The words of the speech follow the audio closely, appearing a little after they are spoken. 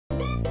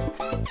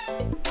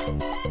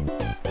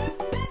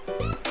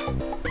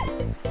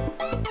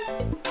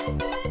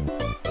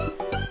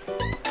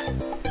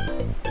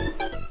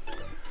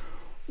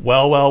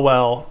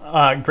Well.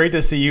 Great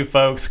to see you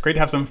folks. Great to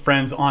have some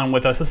friends on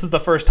with us. This is the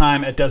first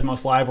time at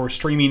Desmos Live we're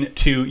streaming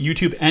to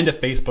YouTube and to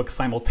Facebook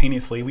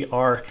simultaneously. We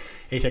are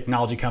a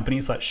technology company,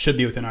 so that should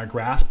be within our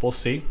grasp. We'll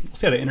see. We'll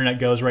see how the internet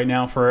goes right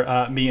now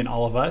for me and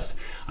all of us.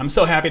 I'm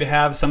so happy to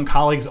have some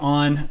colleagues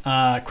on,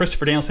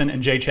 Christopher Danielson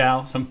and Jay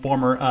Chow, some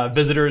former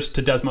visitors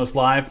to Desmos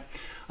Live.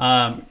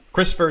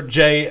 Christopher,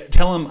 Jay,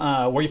 tell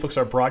them where you folks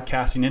are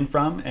broadcasting in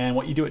from and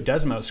what you do at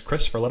Desmos.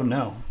 Christopher, let them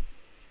know.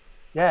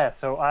 Yeah,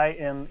 so I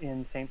am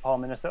in St. Paul,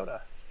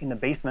 Minnesota, in the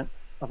basement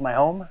of my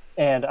home,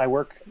 and I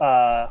work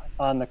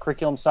on the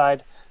curriculum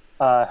side,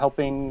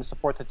 helping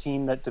support the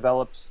team that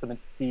develops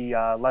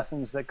the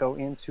lessons that go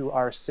into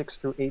our 6th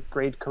through 8th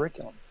grade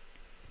curriculum.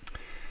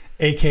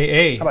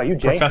 AKA, how about you,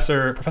 Jay?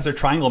 Professor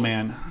Triangle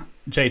Man.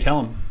 Jay,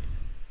 tell him.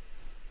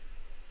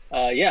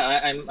 Yeah,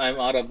 I'm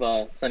out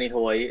of sunny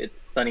Hawaii. It's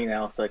sunny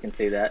now, so I can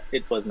say that.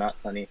 It was not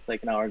sunny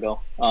like an hour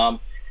ago.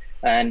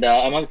 And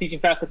I'm on the teaching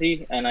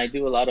faculty, and I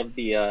do a lot of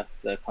the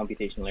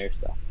computation layer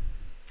stuff.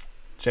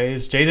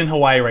 Jay's in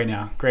Hawaii right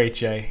now. Great,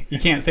 Jay. You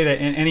can't say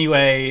that in any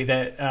way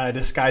that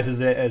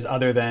disguises it as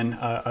other than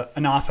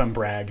an awesome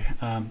brag.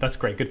 That's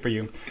great. Good for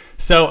you.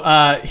 So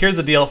here's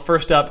the deal.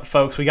 First up,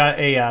 folks, we got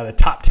the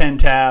top 10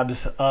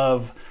 tabs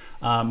of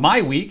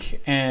my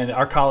week, and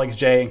our colleagues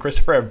Jay and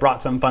Christopher have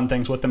brought some fun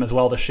things with them as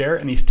well to share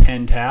in these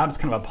 10 tabs,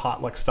 kind of a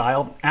potluck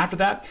style. After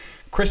that,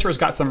 Christopher's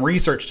got some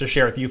research to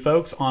share with you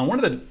folks on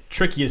one of the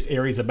trickiest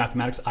areas of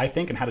mathematics, I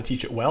think, and how to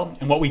teach it well,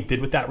 and what we did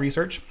with that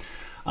research.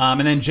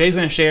 And then Jay's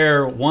going to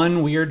share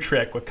one weird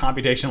trick with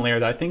computation layer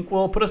that I think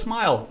will put a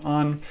smile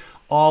on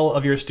all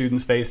of your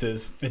students'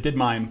 faces. It did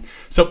mine.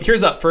 So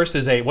here's up first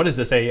is what is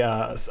this?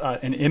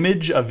 An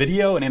image, a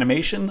video, an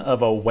animation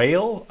of a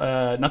whale.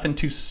 Nothing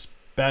too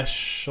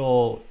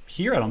special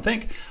here, I don't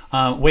think.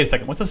 Wait a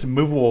second. What's this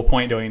movable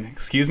point doing?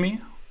 Excuse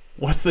me?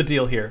 What's the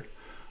deal here?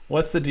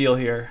 What's the deal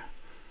here?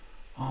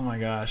 Oh my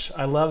gosh,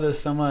 I love this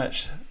so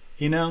much.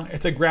 You know,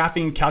 it's a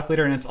graphing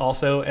calculator, and it's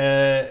also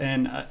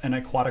an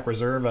aquatic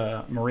reserve,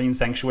 a marine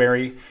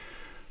sanctuary.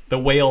 The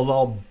whale's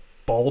all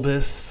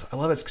bulbous. I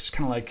love it. It's just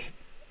kind of like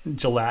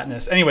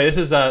gelatinous. Anyway, this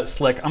is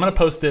slick. I'm going to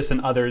post this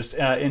and others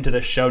into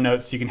the show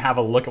notes so you can have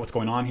a look at what's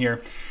going on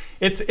here.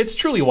 It's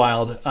truly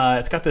wild.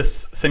 It's got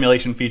this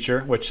simulation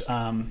feature, which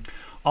all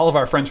of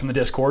our friends from the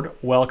Discord,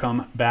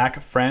 welcome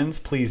back, friends.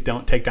 Please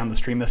don't take down the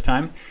stream this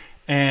time.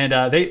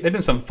 And they've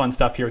done some fun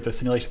stuff here with the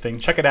simulation thing.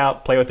 Check it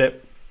out, play with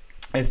it.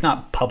 It's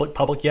not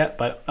public yet,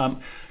 but a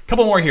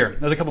couple more here.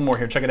 There's a couple more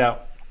here. Check it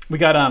out. We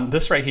got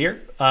this right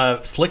here,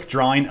 slick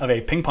drawing of a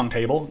ping pong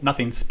table.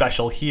 Nothing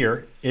special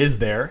here, is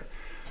there?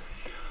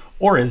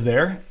 Or is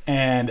there?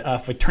 And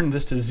if we turn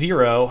this to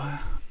 0,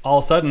 all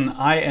of a sudden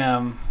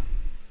I'm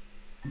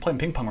playing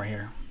ping pong right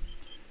here.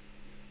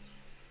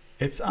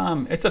 It's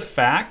a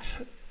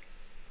fact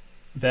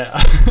that,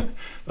 that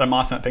I'm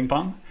awesome at ping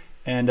pong.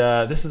 And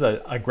this is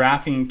a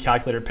graphing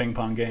calculator ping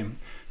pong game.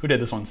 Who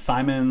did this one?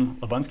 Simon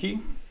Labunsky?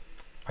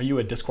 Are you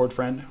a Discord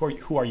friend?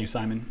 Who are you,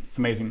 Simon? It's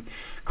amazing.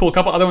 Cool, a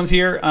couple other ones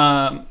here.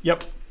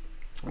 Yep.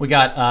 We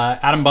got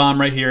Adam Baum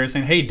right here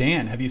saying, "Hey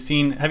Dan, have you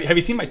seen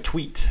my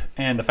tweet?"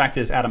 And the fact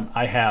is, Adam,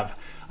 I have.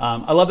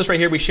 I love this right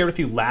here. We shared with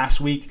you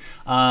last week.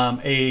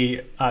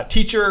 A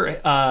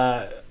teacher,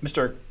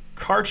 Mr.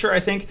 Karcher, I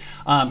think,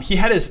 he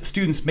had his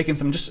students making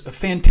some just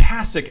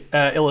fantastic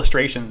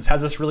illustrations.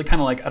 Has this really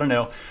kind of like, I don't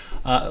know,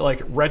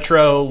 like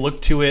retro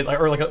look to it,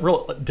 or like a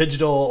real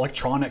digital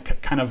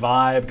electronic kind of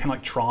vibe, kind of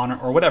like Tron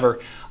or whatever.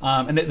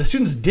 And the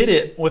students did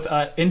it with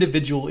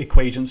individual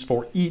equations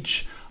for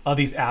each of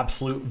these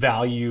absolute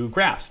value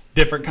graphs.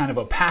 Different kind of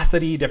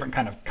opacity, different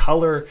kind of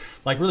color,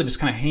 like really just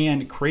kind of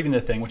hand creating the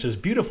thing, which is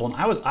beautiful. And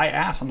I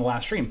asked on the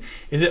last stream,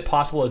 is it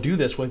possible to do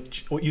this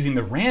with using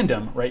the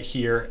random right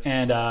here?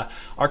 And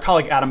our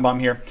colleague Adam Baum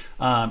here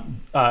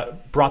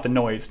brought the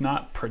noise,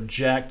 not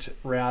project,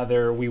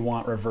 rather we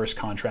want reverse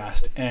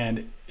contrast.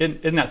 And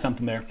isn't that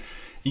something there?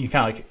 You can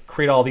kind of like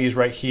create all these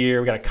right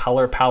here. We got a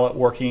color palette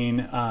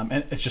working,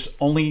 and it's just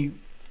only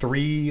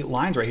 3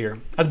 lines right here.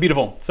 That's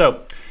beautiful.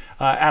 So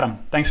Adam,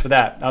 thanks for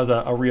that. That was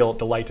a real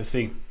delight to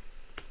see.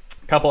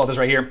 A couple others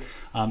right here.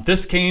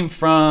 This came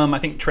from, I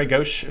think, Trey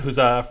Ghosh, who's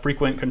a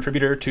frequent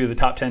contributor to the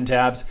top 10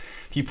 tabs.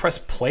 If you press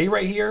play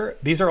right here,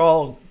 these are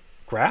all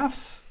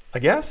graphs, I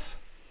guess.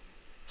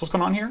 So what's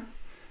going on here?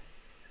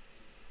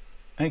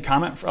 Any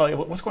comment?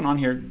 What's going on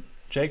here?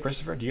 Jay,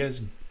 Christopher, do you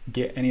guys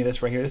get any of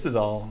this right here? This is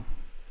all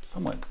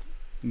somewhat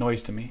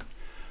noise to me.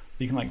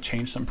 You can like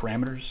change some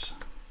parameters.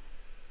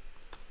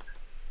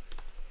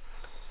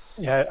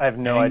 Yeah, I have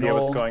no idea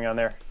what's going on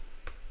there.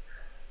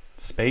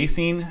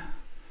 Spacing.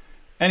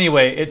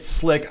 Anyway, it's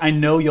slick. I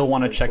know you'll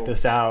want to check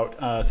this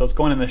out. So it's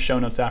going in the show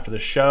notes after the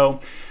show.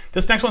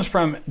 This next one's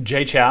from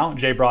Jay Chow.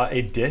 Jay brought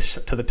a dish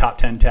to the top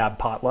 10 tab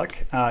potluck.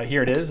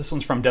 Here it is. This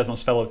one's from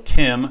Desmos fellow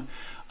Tim.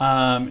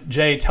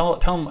 Jay, tell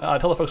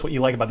the folks what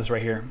you like about this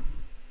right here.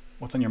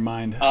 What's on your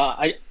mind?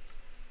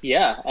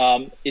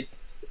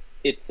 It's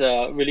it's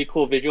a really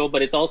cool visual,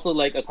 but it's also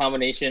like a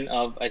combination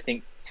of, I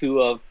think,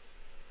 two of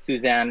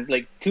Suzanne,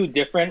 like two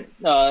different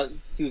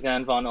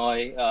Suzanne von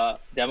Oy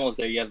demos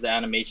there. You have the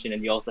animation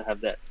and you also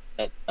have that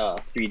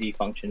 3D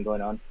function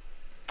going on.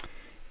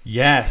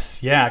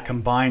 Yes, yeah, it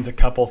combines a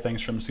couple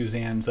things from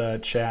Suzanne's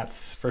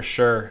chats for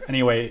sure.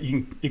 Anyway,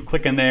 you can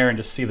click in there and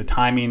just see the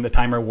timing, the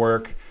timer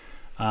work.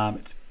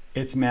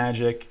 It's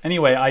magic.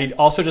 Anyway, I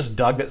also just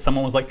dug that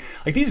someone was like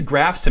these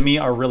graphs to me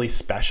are really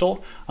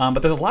special,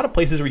 but there's a lot of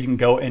places where you can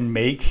go and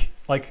make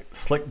like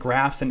slick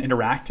graphs and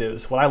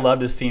interactives. What I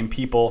loved is seeing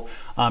people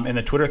in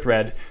the Twitter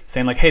thread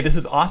saying like, hey, this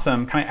is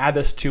awesome. Can I add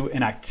this to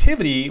an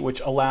activity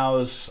which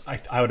allows,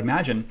 I would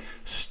imagine,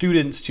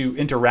 students to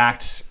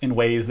interact in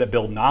ways that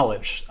build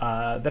knowledge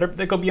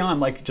that go beyond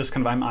like just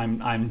kind of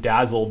I'm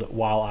dazzled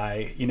while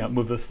I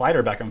move the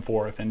slider back and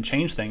forth and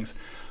change things.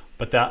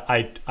 But that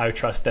I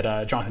trust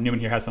that Jonathan Newman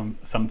here has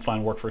some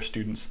fun work for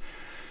students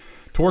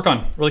to work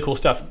on. Really cool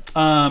stuff.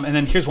 And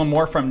then here's one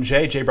more from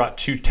Jay. Jay brought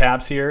 2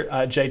 tabs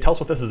here. Jay, tell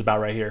us what this is about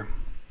right here.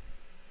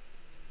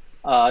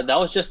 That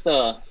was just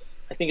I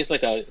think it's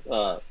like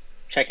a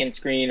check-in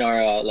screen or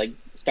a like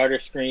starter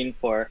screen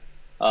for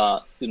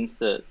students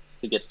to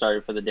get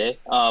started for the day.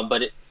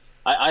 But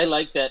I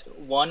like that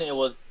one. It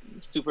was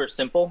super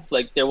simple.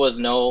 Like it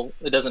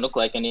doesn't look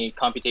like any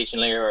computation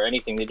layer or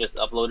anything. They just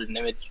uploaded an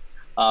image.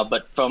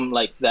 But from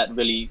like that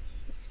really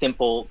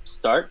simple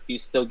start, you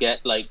still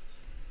get like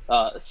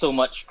so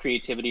much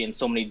creativity and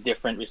so many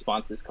different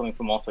responses coming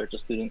from all sorts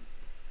of students.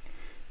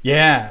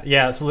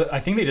 Yeah. So I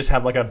think they just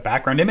have like a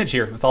background image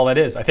here. That's all that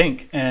is, I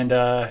think. And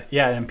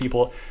and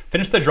people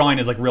finish the drawing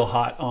is like real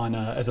hot on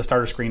as a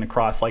starter screen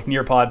across like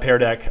Nearpod, Pear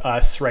Deck,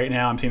 us right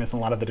now. I'm seeing this in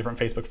a lot of the different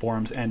Facebook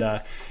forums. And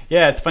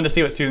yeah, it's fun to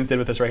see what students did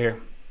with this right here.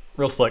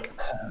 Real slick.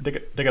 Dig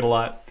it a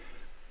lot.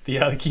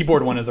 The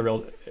keyboard one is a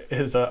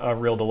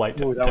real delight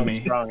to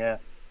me. Strong, yeah.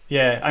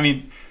 Yeah, I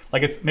mean,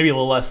 like it's maybe a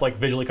little less like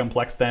visually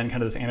complex than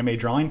kind of this anime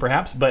drawing,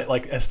 perhaps. But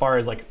like as far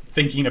as like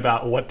thinking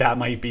about what that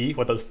might be,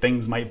 what those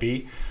things might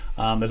be,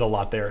 there's a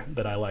lot there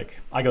that I like.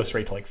 I go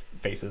straight to like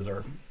faces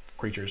or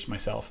creatures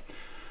myself.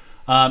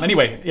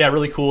 Anyway, yeah,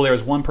 really cool. There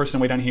was one person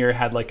way down here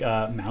had like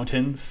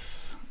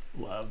mountains.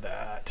 Love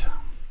that.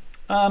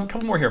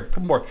 Couple more here.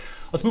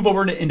 Let's move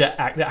over into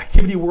the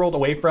activity world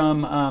away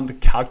from the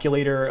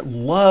calculator.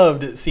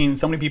 Loved seeing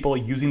so many people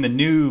using the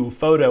new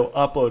photo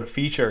upload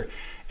feature.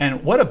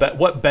 And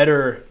what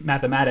better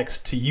mathematics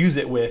to use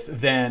it with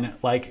than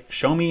like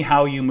show me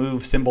how you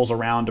move symbols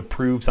around to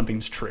prove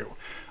something's true.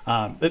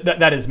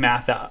 That is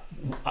math that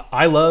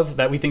I love,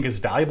 that we think is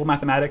valuable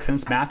mathematics, and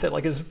it's math that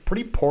like is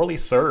pretty poorly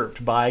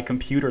served by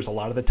computers a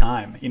lot of the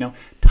time.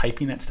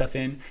 Typing that stuff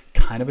in,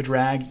 kind of a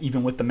drag,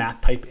 even with the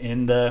math type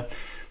in the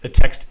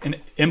text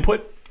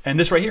input. And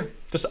this right here,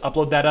 just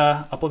upload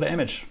that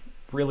image.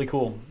 Really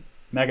cool.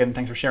 Megan,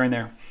 thanks for sharing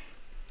there.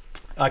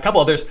 A couple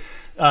others.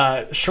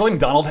 Shirley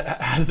McDonald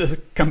has this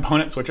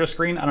component switcher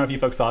screen. I don't know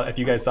if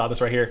you guys saw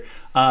this right here.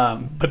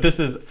 But this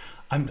is,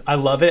 I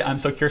love it. I'm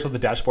so curious what the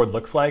dashboard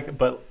looks like.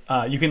 But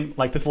you can,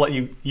 like, this will let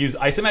you use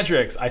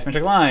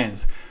isometric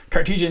lines,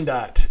 Cartesian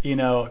dot,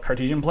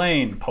 Cartesian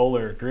plane,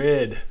 polar,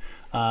 grid,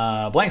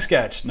 blank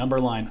sketch, number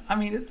line. I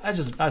mean,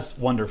 that's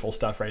wonderful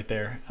stuff right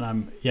there.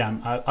 And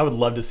I would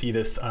love to see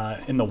this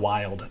in the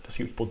wild, to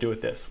see what people do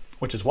with this,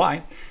 which is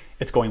why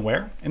it's going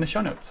where? In the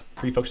show notes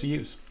for you folks to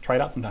use. Try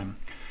it out sometime.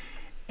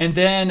 And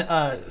then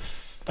a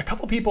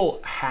couple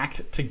people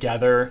hacked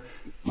together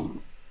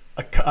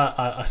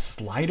a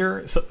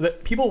slider. So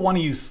that people want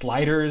to use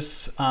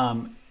sliders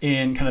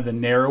in kind of the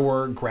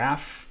narrower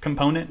graph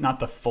component, not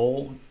the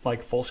full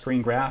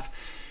screen graph.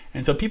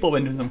 And so people have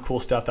been doing some cool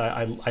stuff that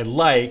I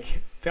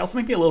like. They also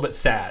make me a little bit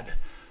sad.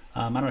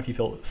 I don't know if you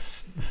feel the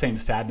same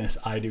sadness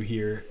I do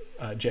here,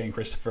 Jay and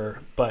Christopher,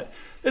 but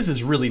this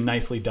is really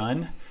nicely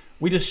done.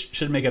 We just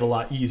should make it a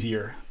lot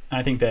easier. And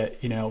I think that,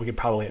 we could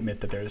probably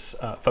admit that there's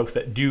folks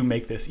that do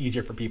make this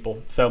easier for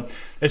people. So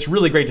it's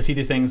really great to see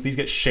these things. These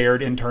get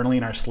shared internally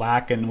in our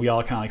Slack, and we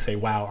all kind of like say,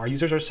 wow, our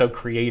users are so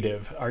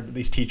creative,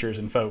 these teachers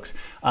and folks.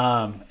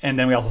 And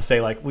then we also say,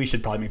 like, we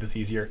should probably make this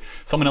easier.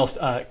 Someone else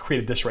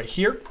created this right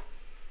here,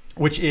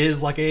 which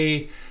is like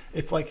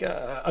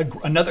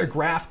another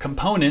graph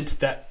component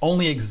that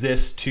only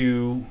exists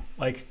to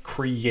like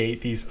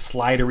create these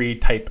slidery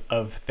type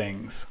of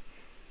things.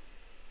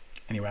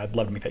 Anyway, I'd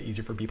love to make that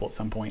easier for people at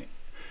some point.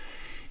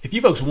 If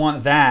you folks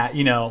want that,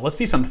 let's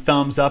see some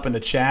thumbs up in the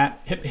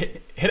chat.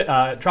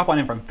 Drop on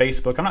in from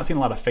Facebook. I'm not seeing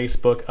a lot of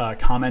Facebook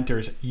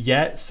commenters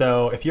yet.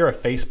 So if you're a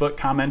Facebook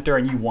commenter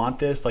and you want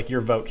this, like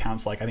your vote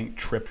counts like, I think,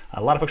 trip.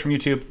 A lot of folks from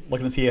YouTube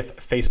looking to see if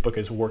Facebook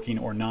is working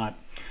or not.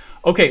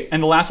 Okay,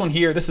 and the last one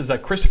here, this is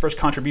Christopher's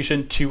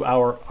contribution to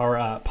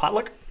our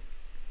potluck.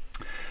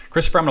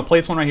 Christopher, I'm gonna play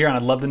this one right here, and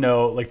I'd love to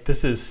know, like,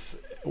 this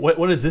is, what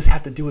does this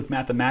have to do with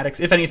mathematics?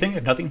 If anything,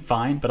 if nothing,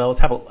 fine, but let's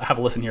have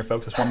a listen here,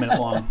 folks. It's 1 minute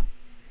long.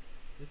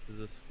 This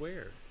is a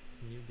square.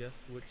 Can you guess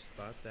which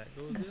spot that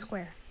goes in? The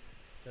square.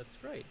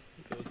 That's right.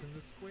 It goes in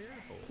the square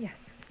hole.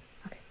 Yes.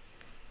 Okay.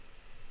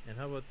 And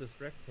how about this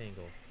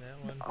rectangle? That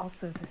one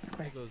Also the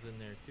square. that goes in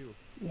there too.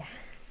 Yeah.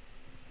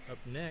 Up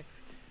next,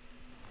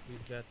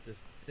 we've got this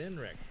thin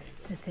rectangle.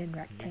 The thin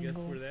Can you guess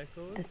rectangle. where that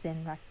goes? The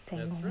thin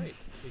rectangle. That's right.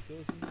 It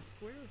goes in the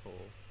square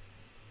hole.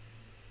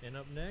 And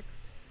up next,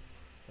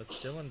 a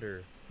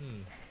cylinder.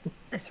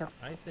 The circle.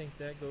 I think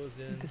that goes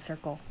in The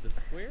circle. the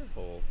square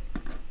hole.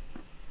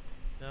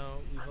 Now,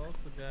 we've also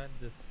got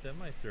this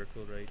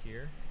semicircle right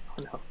here.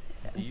 Oh, no.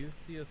 Do you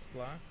see a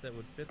slot that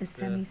would fit The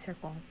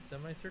semicircle.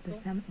 semicircle?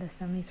 The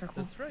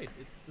semicircle. That's right.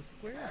 It's the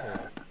square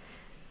hole.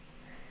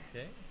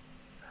 Okay.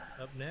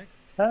 Up next,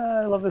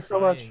 I love this so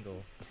much.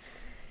 triangle.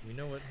 We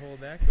know what hole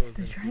that goes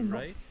The into, triangle.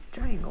 right?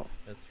 Triangle.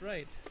 That's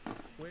right. The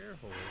square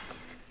hole.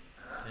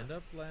 And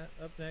up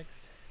next,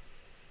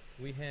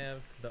 we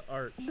have the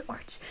arch. The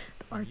arch.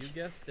 The And arch. you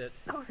guessed it.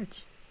 The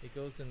arch. It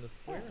goes in the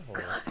square hole.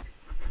 This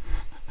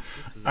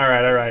is All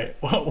right.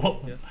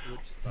 Well, guess which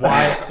spot.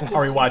 why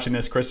are we watching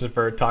this,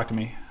 Christopher? Talk to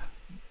me.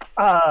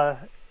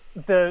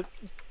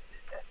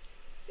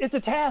 It's a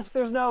task.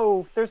 There's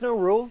no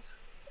rules,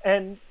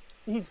 and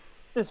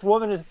this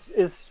woman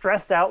is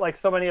stressed out like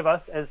so many of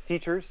us as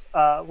teachers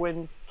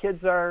when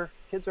kids are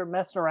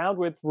messing around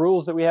with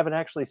rules that we haven't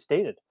actually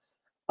stated.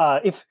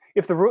 If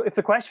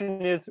the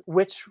question is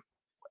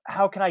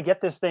how can I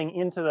get this thing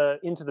into the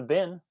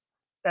bin,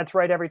 that's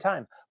right every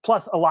time.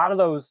 Plus, a lot of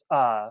those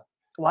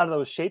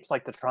shapes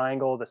like the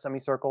triangle, the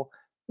semicircle,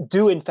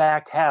 do in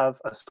fact have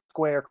a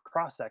square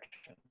cross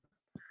section.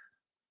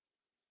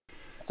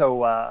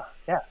 So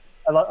yeah,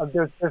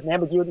 there's an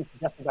ambiguity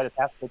suggested by the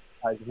task force.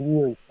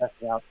 Really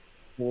stressing out.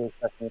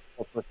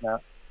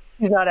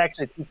 He's not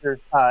actually a teacher.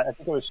 I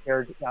think it was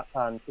shared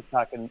on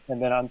TikTok and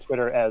then on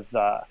Twitter as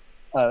a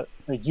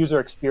user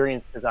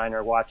experience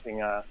designer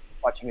watching a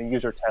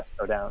user test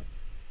go down.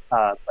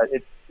 But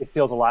it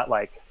feels a lot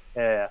like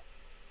a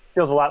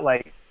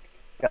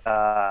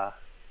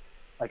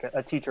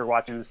teacher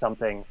watching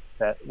something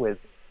that with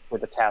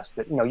a task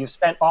that you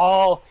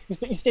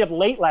stayed up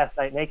late last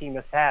night making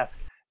this task,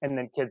 and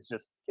then kids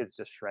just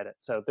shred it.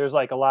 So there's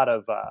like a lot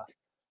of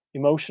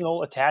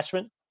emotional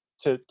attachment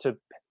to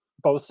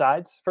both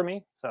sides for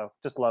me. So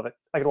just love it.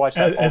 I could watch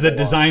that As a all day long.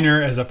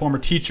 designer, as a former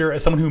teacher,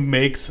 as someone who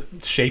makes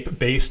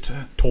shape-based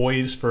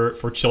toys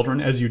for children,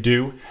 as you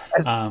do,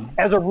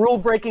 As a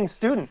rule-breaking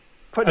student.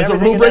 as a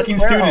rule-breaking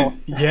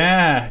student,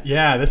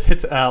 yeah, this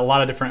hits a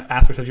lot of different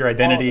aspects of your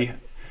identity.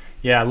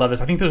 Yeah, I love this.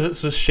 I think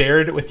this was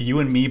shared with you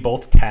and me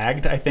both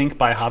tagged, I think,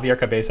 by Javier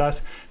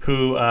Cabezas,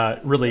 who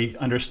really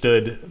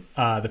understood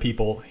the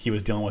people he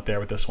was dealing with there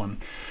with this one.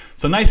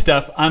 So nice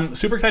stuff. I'm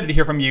super excited to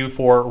hear from you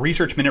for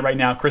Research Minute right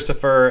now,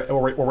 Christopher,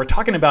 where we're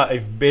talking about a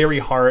very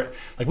hard,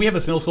 like we have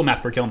this middle school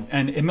math curriculum,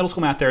 and in middle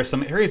school math, there are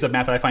some areas of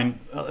math that I find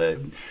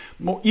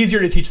more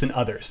easier to teach than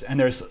others. And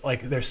there's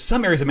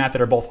some areas of math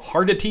that are both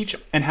hard to teach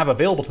and have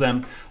available to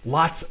them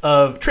lots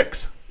of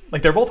tricks.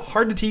 Like they're both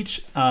hard to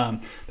teach,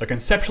 they're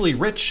conceptually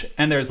rich,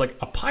 and there's like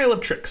a pile of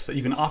tricks that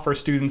you can offer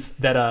students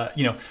that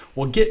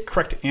will get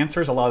correct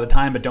answers a lot of the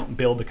time, but don't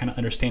build the kind of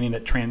understanding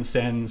that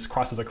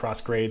crosses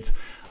across grades.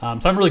 So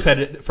I'm really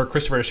excited for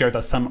Christopher to share with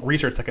us some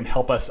research that can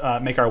help us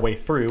make our way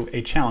through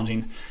a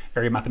challenging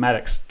area of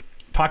mathematics.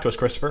 Talk to us,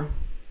 Christopher.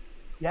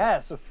 Yeah,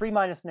 so 3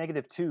 minus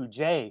 -2.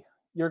 Jay,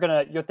 you're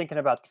thinking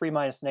about 3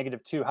 minus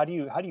 -2. How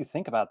do you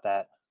think about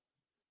that?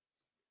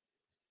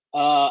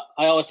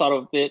 I always thought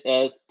of it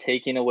as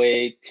taking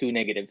away two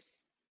negatives,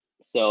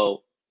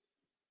 so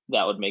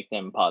that would make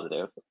them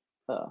positive.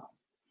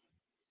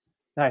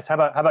 Nice. How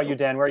about you,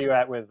 Dan? Where are you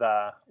at with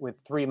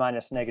 3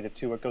 minus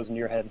 -2? What goes into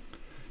your head?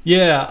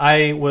 Yeah,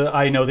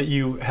 I know that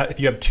if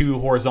you have two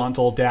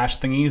horizontal dash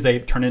thingies, they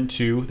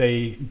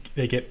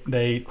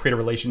create a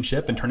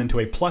relationship and turn into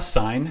a plus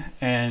sign,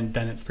 and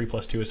then it's 3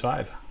 + 2 is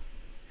 5.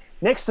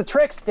 Nix the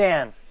tricks,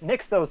 Dan.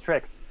 Nix those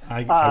tricks.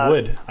 I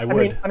would. I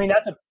mean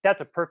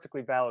that's a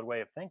perfectly valid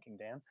way of thinking,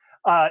 Dan.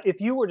 If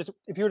you were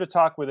to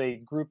talk with a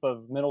group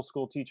of middle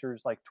school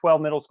teachers, like 12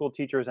 middle school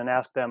teachers, and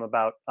ask them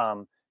about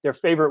their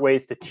favorite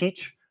ways to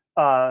teach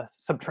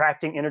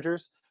subtracting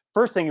integers,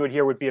 first thing you would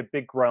hear would be a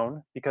big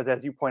groan, because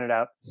as you pointed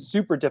out,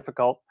 super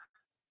difficult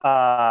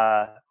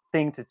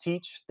thing to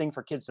teach, thing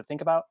for kids to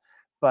think about,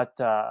 but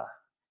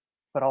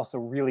also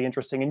really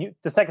interesting. And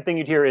the second thing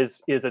you'd hear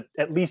is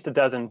at least a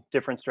dozen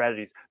different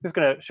strategies. I'm just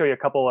going to show you a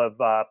couple of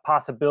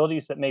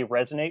possibilities that may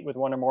resonate with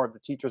one or more of the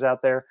teachers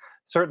out there.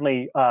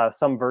 Certainly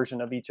some version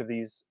of each of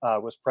these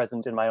was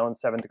present in my own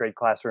 7th grade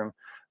classroom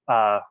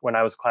when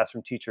I was a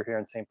classroom teacher here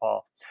in St.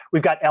 Paul.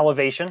 We've got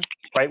elevation,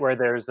 right, where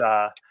there's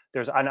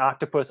an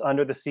octopus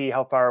under the sea.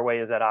 How far away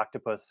is that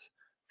octopus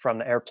from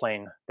the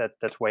airplane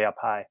that's way up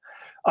high?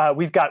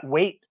 We've got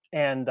weight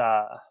and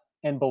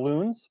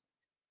balloons.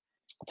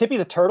 Tippy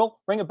the turtle,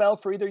 ring a bell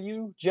for either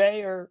you,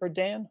 Jay, or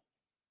Dan?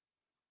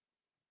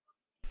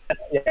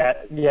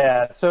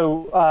 Yeah.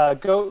 So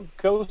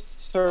go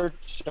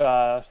search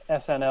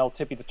SNL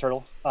Tippy the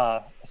turtle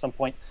at some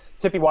point.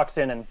 Tippy walks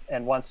in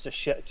and wants to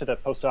ship to the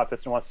post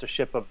office and wants to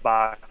ship a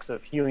box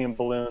of helium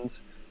balloons,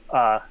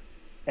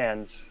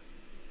 and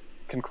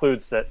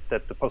concludes that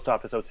the post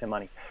office owes him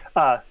money.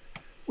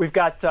 We've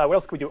got what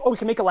else can we do? Oh, we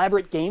can make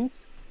elaborate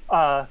games.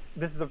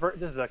 This is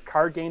a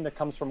card game that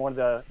comes from one of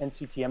the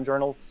NCTM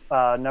journals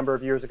a number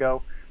of years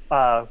ago.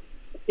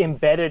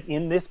 embedded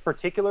in this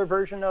particular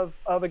version of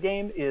a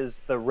game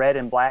is the red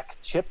and black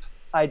chip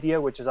idea,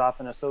 which is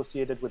often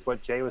associated with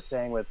what Jay was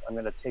saying with, I'm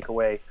going to take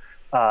away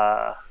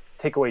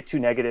 2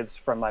 negatives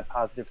from my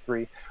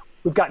 +3.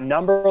 We've got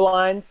number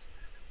lines.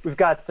 We've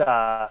got,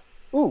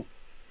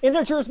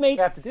 integers may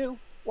have to do,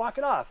 walk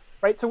it off,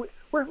 right? So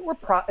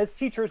as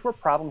teachers, we're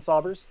problem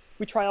solvers.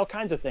 We try all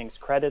kinds of things,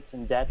 credits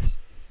and debts.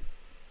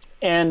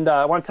 And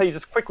I want to tell you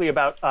just quickly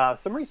about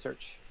some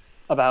research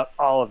about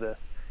all of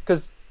this,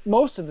 because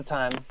most of the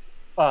time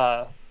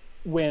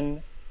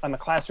when I'm a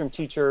classroom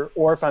teacher,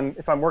 or if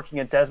I'm working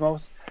at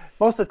Desmos,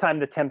 most of the time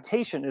the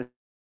temptation is,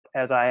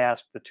 as I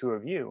asked the two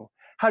of you,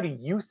 how do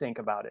you think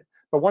about it?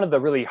 But one of the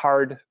really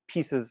hard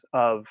pieces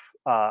of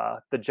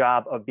the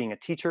job of being a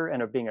teacher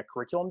and of being a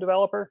curriculum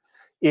developer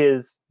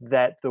is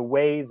that the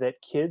way that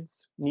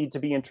kids need to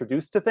be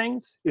introduced to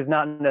things is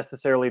not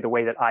necessarily the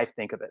way that I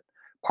think of it.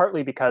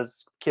 Partly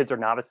because kids are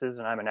novices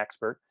and I'm an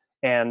expert,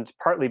 and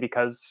partly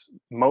because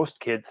most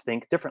kids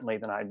think differently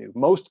than I do.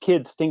 Most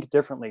kids think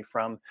differently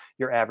from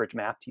your average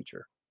math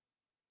teacher.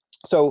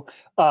 So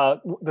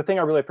the thing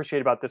I really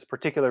appreciate about this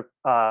particular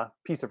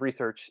piece of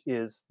research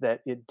is that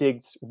it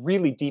digs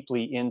really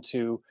deeply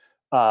into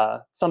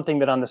something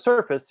that on the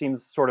surface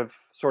seems sort of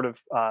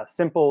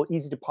simple,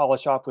 easy to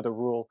polish off with a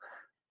rule,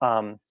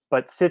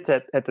 but sits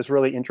at this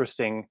really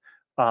interesting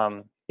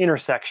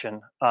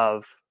intersection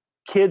of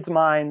kids'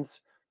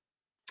 minds,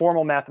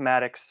 formal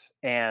mathematics,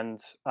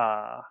 and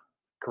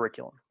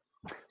curriculum.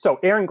 So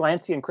Aaron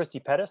Glancy and Christy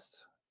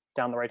Pettis,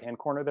 down the right-hand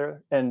corner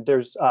there, and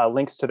there's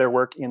links to their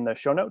work in the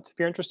show notes if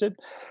you're interested.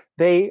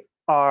 They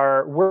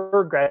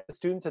were graduate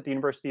students at the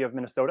University of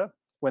Minnesota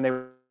when they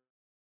were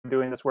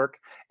doing this work,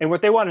 and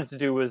what they wanted to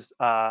do was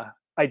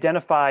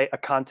identify a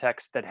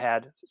context that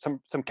had some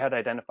had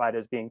identified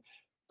as being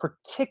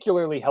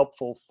particularly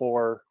helpful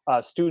for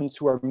students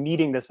who are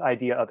meeting this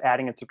idea of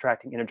adding and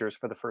subtracting integers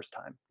for the first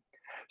time.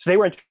 So they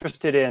were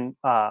interested in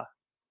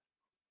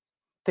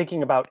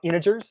thinking about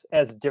integers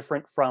as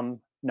different from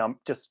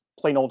just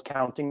plain old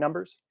counting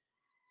numbers.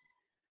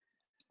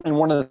 And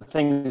one of the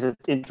things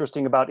that's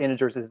interesting about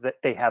integers is that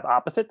they have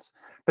opposites,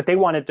 but they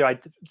wanted to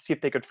see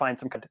if they could find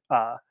some kind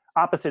of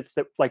opposites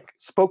that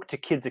spoke to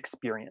kids'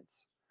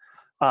 experience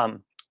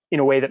in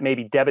a way that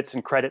maybe debits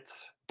and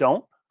credits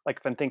don't. Like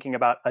if I'm thinking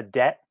about a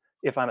debt,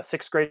 if I'm a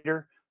 6th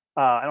grader,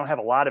 I don't have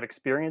a lot of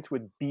experience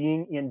with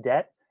being in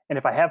debt. And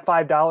if I have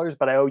 $5,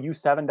 but I owe you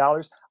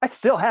 $7, I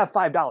still have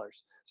 $5.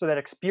 So that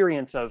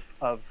experience of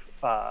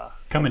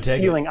come and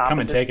take it. Come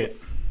and take it.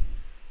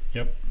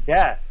 Yep.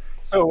 Yeah.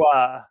 So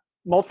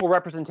multiple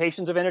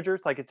representations of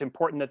integers. Like it's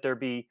important that there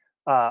be.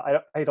 I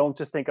don't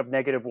just think of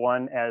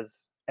 -1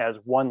 as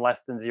 1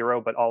 less than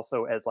 0, but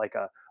also as like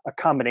a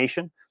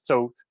combination.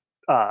 So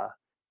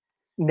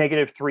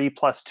 -3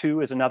 plus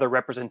 2 is another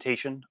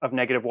representation of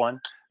 -1,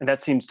 and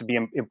that seems to be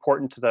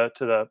important to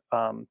the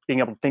being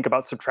able to think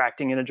about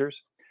subtracting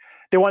integers.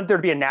 They wanted there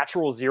to be a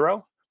natural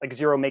 0, like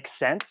 0 makes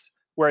sense,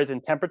 whereas in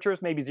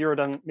temperatures, maybe 0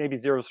 doesn't. Maybe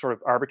 0 is sort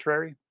of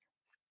arbitrary.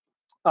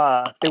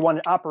 They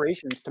wanted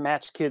operations to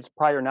match kids'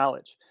 prior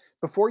knowledge.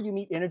 Before you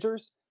meet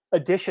integers,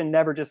 addition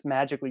never just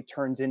magically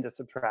turns into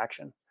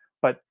subtraction.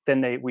 But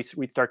then we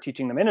start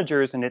teaching them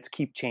integers, and it's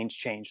keep,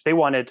 change. They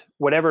wanted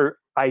whatever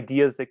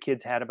ideas that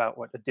kids had about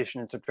what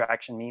addition and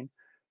subtraction mean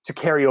to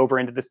carry over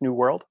into this new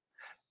world,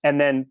 and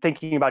then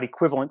thinking about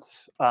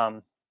equivalence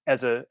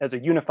as a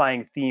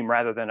unifying theme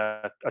rather than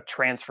a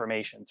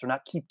transformation. So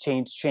not keep,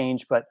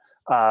 change, but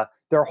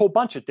there are a whole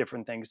bunch of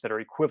different things that are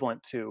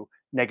equivalent to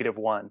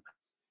 -1.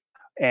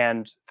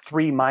 And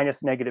 3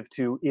 minus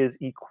 -2 is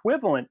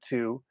equivalent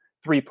to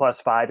 3 plus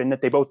 5, and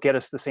that they both get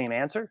us the same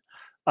answer,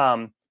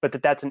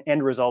 but that's an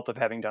end result of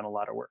having done a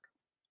lot of work.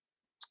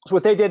 So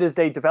what they did is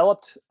they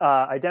developed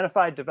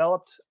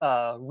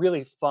a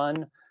really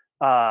fun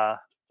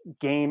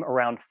game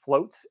around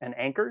floats and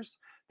anchors.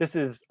 This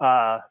is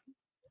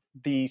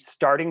the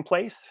starting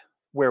place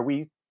where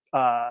we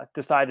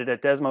decided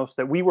at Desmos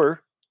that we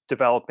were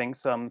developing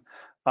some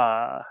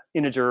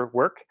integer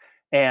work,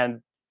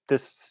 and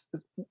this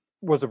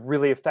was a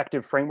really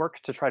effective framework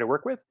to try to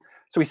work with.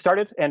 So we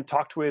started and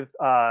talked with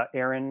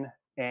Aaron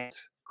and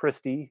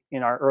Christy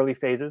in our early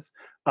phases.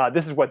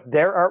 This is what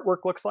their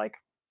artwork looks like.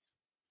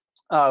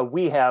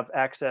 We have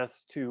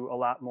access to a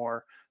lot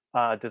more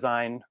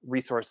design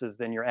resources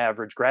than your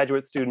average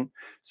graduate student.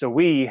 So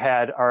we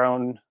had our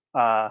own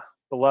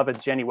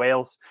beloved Jenny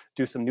Wales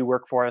do some new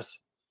work for us.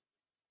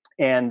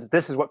 And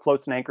this is what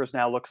Floats and Anchors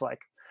now looks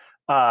like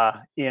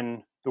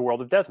in the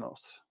world of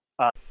Desmos.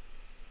 I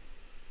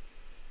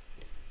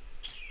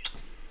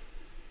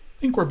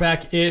think we're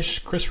back-ish.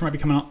 Christopher might be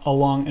coming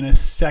along in a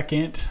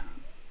second.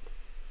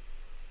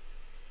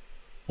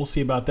 We'll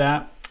see about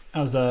that.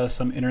 That was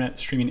some internet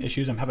streaming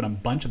issues. I'm having a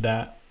bunch of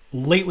that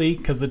lately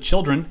because the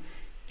children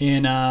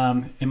in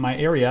my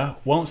area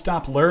won't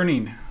stop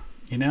learning,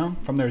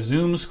 from their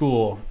Zoom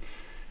school.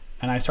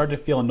 And I started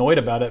to feel annoyed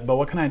about it, but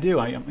what can I do?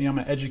 I'm an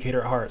educator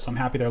at heart, so I'm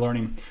happy they're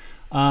learning.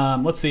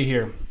 Let's see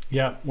here.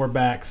 Yeah, we're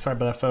back. Sorry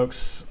about that,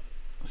 folks.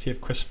 Let's see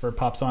if Christopher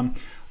pops on.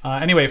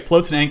 Anyway,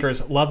 floats and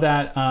anchors, love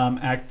that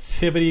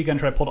activity. Gonna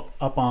try to pull it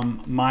up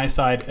on my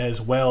side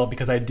as well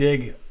because I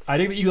dig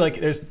that you like.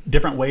 There's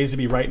different ways to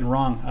be right and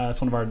wrong. It's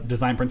one of our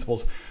design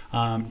principles.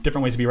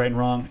 Different ways to be right and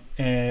wrong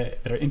that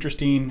are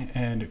interesting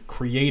and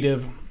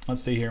creative.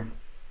 Let's see here.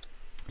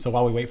 So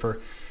while we wait for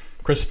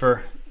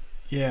Christopher,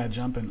 yeah,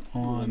 jumping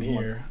on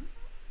here.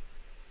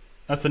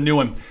 That's the new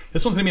one.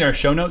 This one's gonna be in our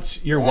show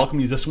notes. You're welcome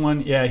to use this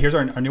one. Yeah, here's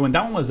our new one.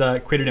 That one was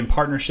created in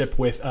partnership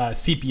with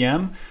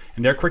CPM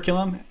and their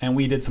curriculum, and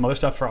we did some other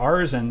stuff for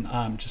ours, and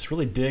just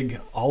really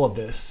dig all of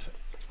this.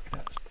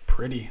 That's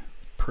pretty.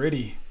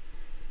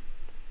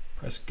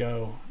 Press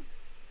go.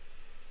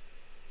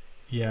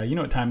 Yeah, you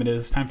know what time it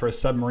is. Time for a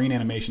submarine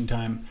animation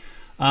time.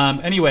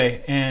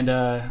 Anyway, and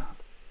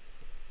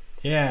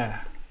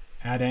yeah,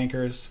 add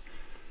anchors,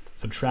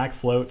 subtract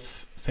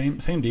floats, same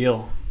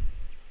deal.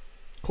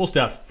 Cool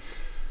stuff.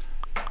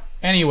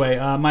 Anyway,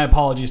 my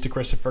apologies to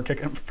Christopher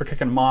for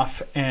kicking him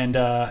off and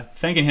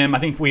thanking him. I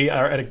think we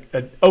are at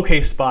an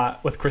okay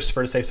spot with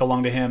Christopher to say so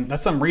long to him.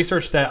 That's some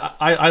research that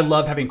I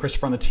love having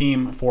Christopher on the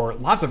team for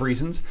lots of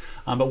reasons.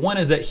 But one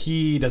is that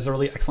he does a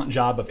really excellent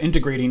job of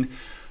integrating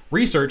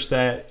research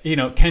that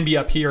can be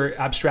up here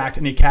abstract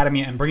in the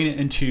academy and bringing it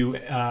into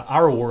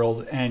our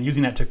world and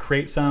using that to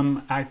create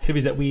some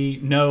activities that we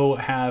know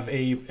have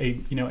a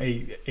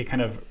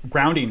kind of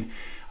grounding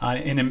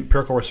in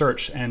empirical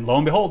research, and lo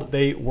and behold,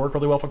 they work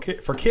really well for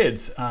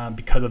kids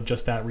because of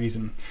just that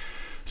reason.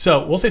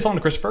 So we'll say so long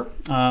to Christopher,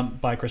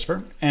 by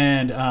Christopher,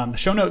 and the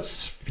show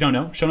notes, if you don't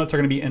know, show notes are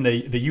going to be in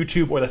the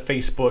YouTube or the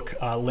Facebook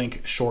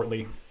link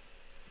shortly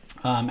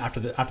after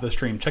the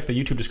stream. Check the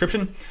YouTube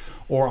description,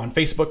 or on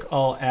Facebook,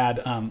 I'll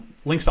add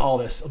links to all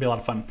this. It'll be a lot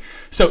of fun.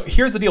 So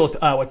here's the deal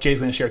with what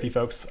Jay's going to share with you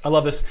folks. I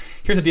love this.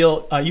 Here's the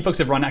deal. You folks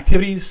have run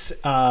activities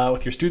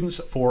with your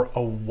students for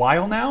a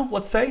while now,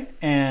 let's say,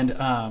 and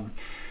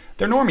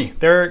they're normie.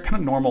 They're kind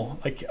of normal,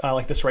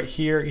 like this right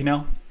here,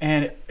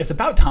 and it's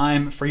about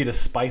time for you to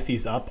spice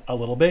these up a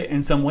little bit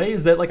in some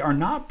ways that are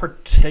not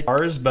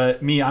particulars,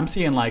 but I'm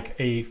seeing like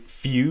a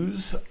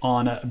fuse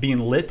on being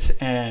lit,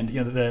 and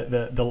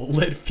the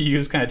lit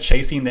fuse kind of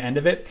chasing the end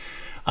of it.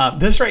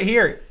 This right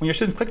here, when your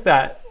students click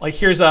that,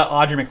 here's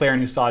Audrey McLaren,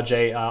 who saw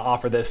Jay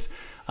offer this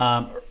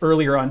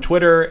earlier on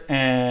Twitter,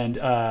 and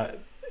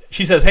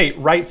she says, "Hey,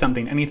 write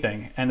something,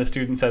 anything," and the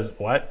student says,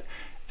 "What?"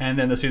 And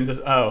then the student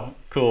says, "Oh,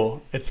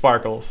 cool, it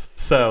sparkles."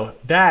 So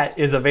that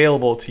is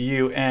available to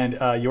you and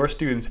your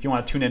students if you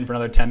want to tune in for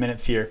another 10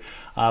 minutes here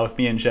with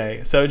me and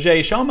Jay. So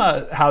Jay, show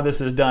them how this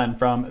is done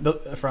from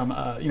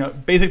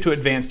basic to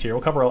advanced here.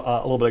 We'll cover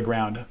a little bit of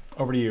ground.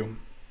 Over to you.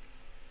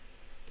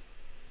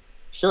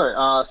 Sure.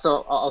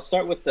 So I'll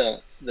start with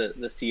the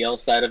CL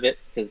side of it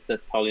because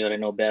that's probably what I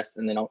know best,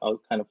 and then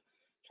I'll kind of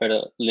try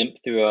to limp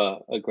through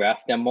a graph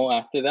demo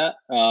after that.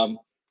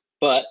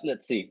 But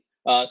let's see.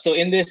 So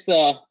in this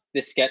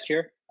sketch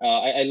here,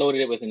 I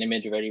loaded it with an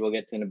image already. We'll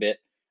get to in a bit,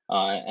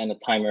 and a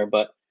timer.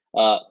 But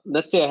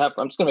let's say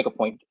I'm just gonna make a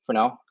point for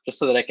now, just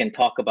so that I can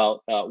talk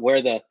about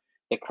where the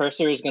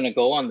cursor is gonna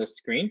go on the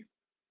screen.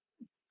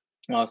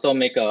 So I'll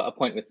make a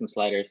point with some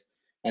sliders,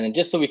 and then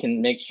just so we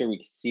can make sure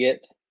we see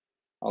it,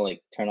 I'll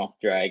turn off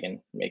drag and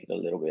make it a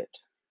little bit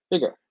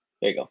bigger.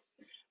 There you go.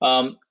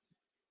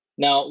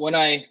 Now when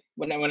I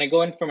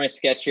go in for my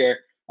sketch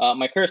here,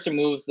 my cursor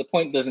moves. The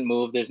point doesn't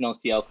move. There's no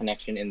CL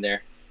connection in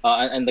there.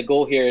 And the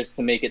goal here is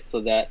to make it so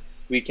that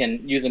we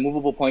can use a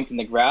movable point in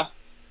the graph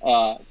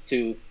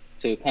to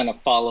kind of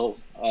follow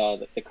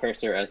the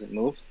cursor as it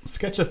moves.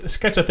 Sketch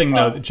a thing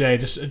though, Jay.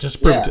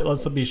 Just prove it.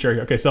 Let's be sure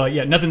here. Okay, so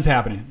yeah, nothing's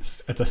happening.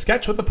 It's a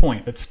sketch with a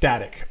point. It's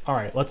static. All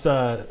right, let's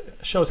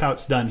show us how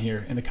it's done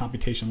here in the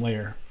computation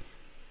layer.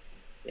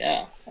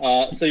 Yeah.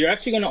 So you're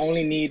actually going to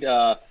only need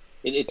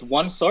it's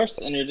one source,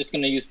 and you're just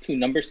going to use two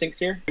number sinks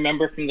here.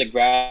 Remember from the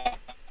graph.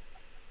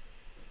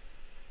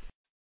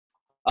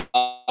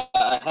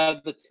 I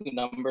had the two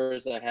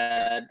numbers. I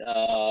had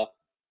I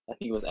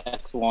think it was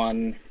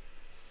x1,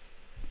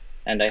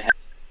 and I'm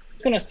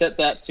going to set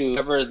that to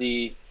whatever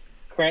the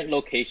current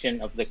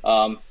location of the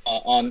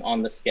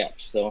on the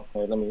sketch. So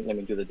let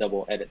me do the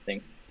double edit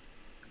thing.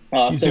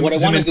 So what I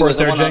want to do is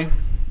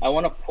I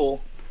want to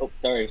pull. Oh,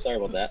 sorry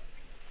about that.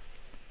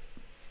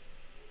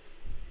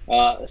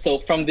 So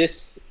from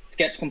this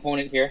sketch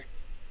component here,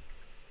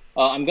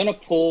 I'm going to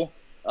pull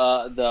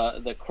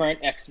the current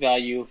x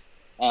value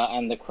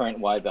and the current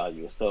y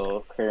value.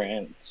 So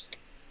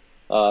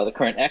the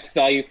current x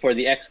value for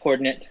the x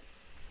coordinate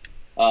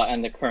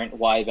and the current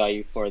y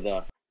value for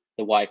the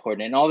y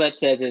coordinate. And all that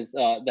says is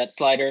that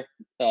slider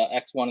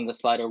x1 and the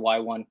slider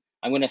y1,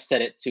 I'm going to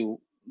set it to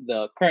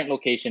the current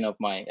location of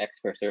my x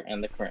cursor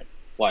and the current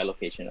y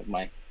location of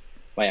my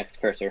x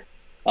cursor.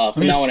 So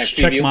now when I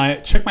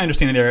preview, check my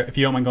understanding there, if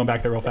you don't mind going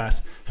back there real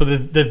fast. So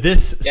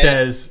this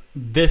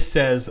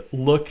says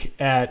look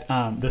at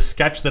the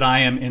sketch that I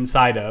am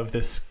inside of.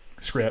 This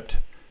script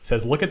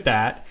says look at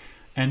that,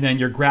 and then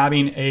you're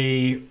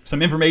grabbing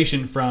some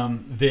information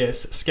from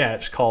this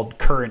sketch called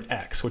current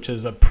x, which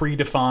is a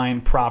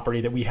predefined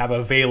property that we have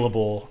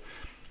available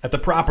at the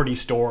property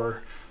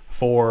store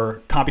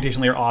for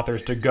computation layer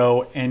authors to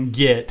go and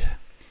get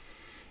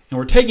And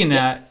we're taking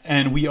that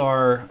and we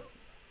are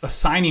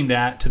assigning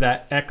that to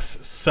that x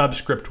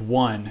subscript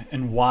 1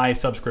 and y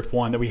subscript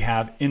 1 that we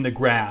have in the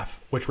graph,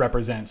 which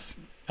represents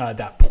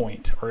that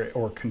point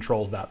or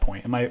controls that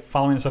point. Am I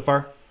following so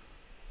far?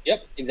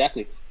 Yep,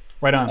 exactly.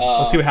 Right on.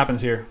 Let's see what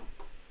happens here.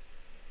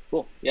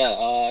 Cool.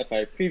 Yeah, if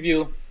I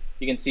preview,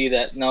 you can see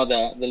that now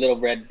the little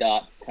red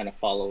dot kind of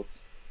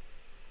follows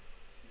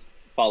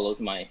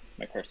my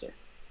cursor.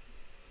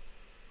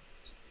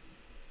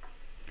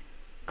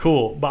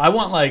 Cool. But I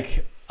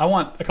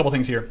want a couple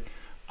things here.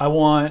 I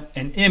want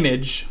an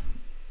image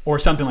or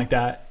something like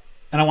that,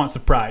 and I want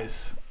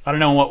surprise. I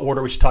don't know in what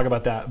order we should talk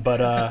about that, but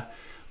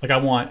like I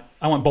want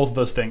both of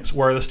those things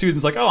where the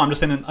student's like, oh, I'm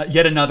just in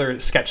yet another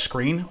sketch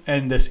screen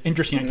and this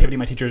interesting activity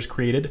my teacher has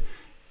created.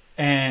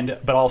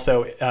 But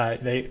also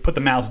they put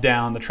the mouse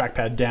down, the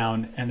trackpad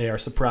down, and they are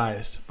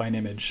surprised by an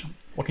image.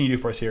 What can you do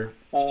for us here?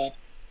 Well,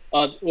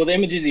 the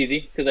image is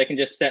easy because I can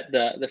just set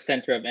the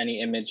center of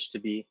any image to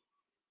be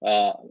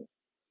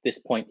this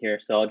point here.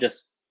 So I'll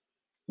just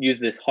use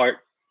this heart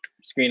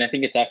screen. I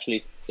think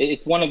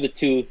it's one of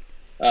the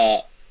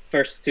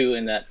first two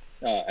in that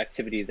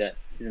activity that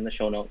is in the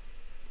show notes.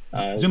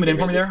 Zoom it in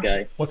for me there.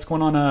 Guy. What's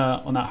going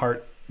on that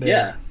heart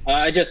there? Yeah,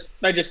 I just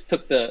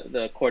took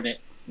the coordinate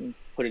and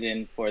put it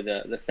in for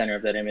the center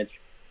of that image.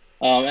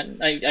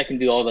 And I can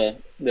do all the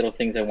little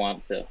things I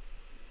want to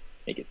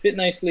make it fit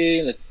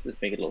nicely. Let's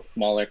make it a little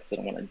smaller because I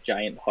don't want a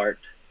giant heart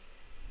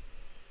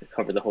to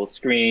cover the whole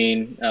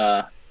screen.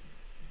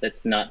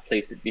 Let's not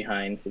place it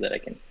behind so that I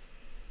can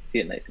see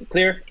it nice and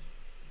clear.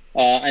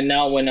 And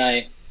now when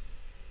I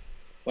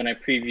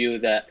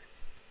preview, that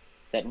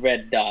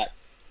red dot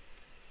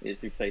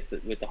is replaced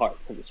with the heart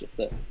because it's just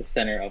the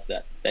center of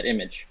that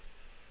image.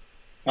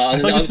 I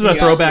feel like this is a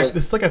throwback.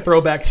 This is like a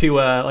throwback to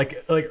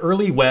like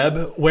early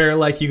web, where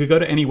like you could go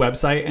to any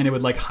website and it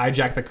would like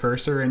hijack the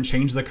cursor and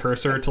change the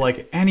cursor to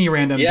like any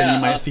random thing you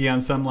might see on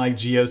some like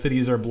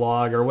GeoCities or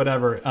blog or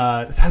whatever.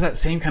 This has that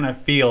same kind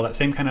of feel, that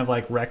same kind of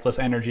like reckless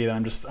energy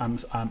that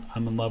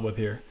I'm in love with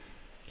here.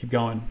 Keep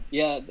going.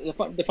 Yeah,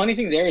 the funny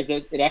thing there is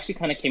that it actually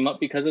kind of came up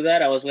because of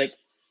that. I was like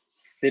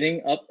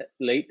sitting up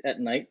late at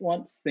night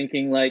once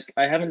thinking like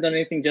I haven't done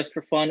anything just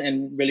for fun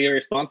and really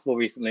irresponsible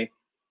recently,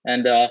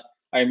 and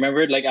I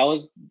remembered like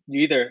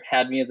you either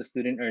had me as a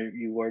student or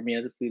you were me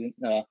as a student.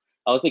 I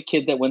was the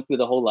kid that went through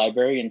the whole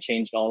library and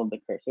changed all of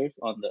the cursors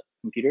on the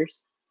computers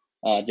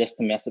just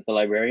to mess with the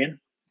librarian.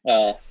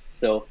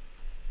 So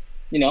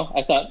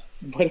I thought,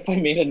 what if I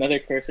made another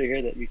cursor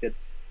here that we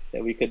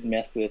could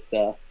mess with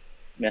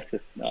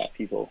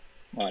people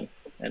on,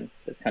 and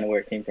that's kind of where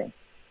it came from.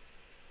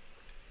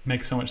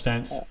 Makes so much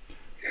sense.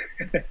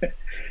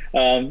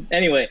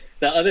 Anyway,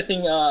 the other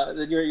thing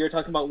that you're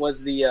talking about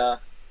was the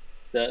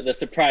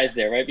surprise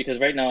there, right? Because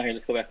right now here,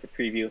 let's go back to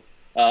preview.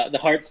 The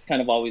heart's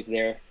kind of always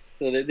there,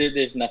 so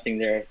there's nothing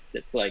there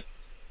that's like,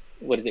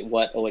 what is it?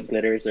 What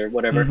glitters or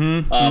whatever.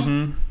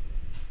 And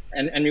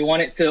we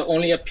want it to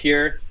only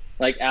appear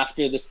like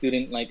after the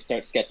student like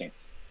starts sketching.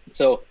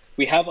 So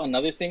we have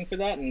another thing for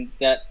that, and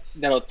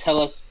that'll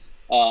tell us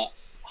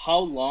how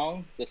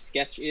long the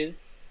sketch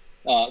is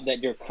that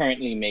you're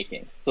currently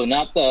making. So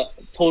not the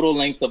total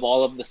length of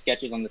all of the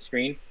sketches on the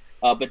screen,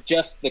 but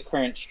just the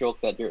current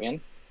stroke that you're in.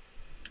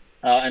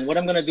 And what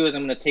I'm going to do is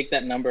I'm going to take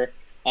that number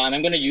and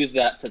I'm going to use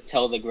that to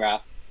tell the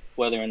graph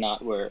whether or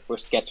not we're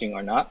sketching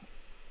or not,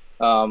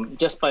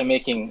 just by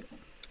making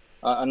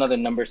another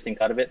number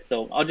sync out of it.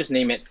 So I'll just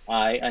name it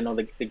I. I know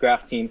the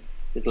graph team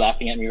is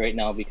laughing at me right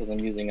now because I'm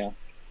using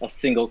a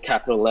single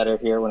capital letter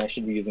here when I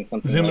should be using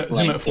something zoom like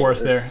it for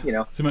us there.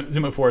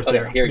 Zoom it for us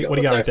there. Here we go. What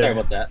do you got right there? Sorry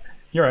about that.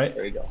 You're right.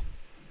 There you go.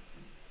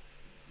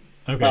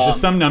 Okay, just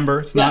some number.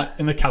 It's not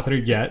in the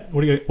calculator yet.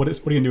 What are you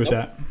gonna do with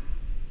that?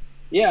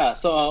 Yeah.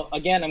 So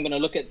again, I'm gonna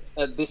look at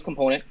this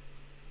component,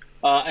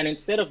 and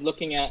instead of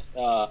looking at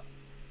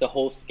the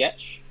whole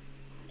sketch,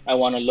 I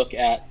want to look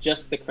at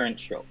just the current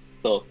stroke.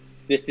 So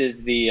this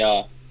is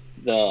the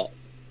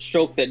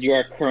stroke that you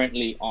are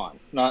currently on,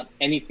 not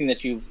anything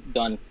that you've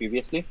done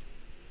previously.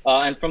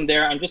 And from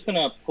there, I'm just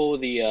gonna pull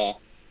the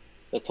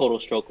total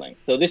stroke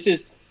length. So this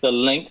is the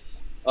length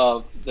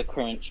of the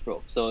current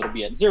stroke. So it'll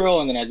be at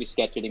 0, and then as you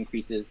sketch, it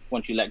increases.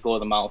 Once you let go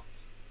of the mouse,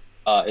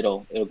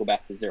 it'll go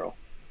back to 0.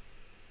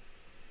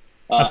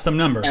 That's some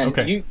number.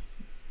 Okay.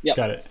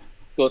 Got it.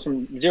 Goes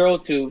from 0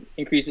 to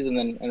increases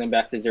and then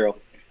back to 0.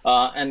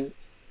 And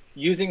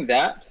using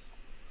that,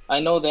 I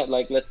know that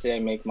like let's say I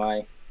make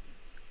my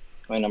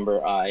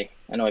number I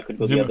know I could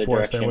go Zoom the other it for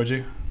direction. us there, would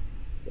you?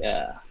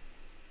 Yeah.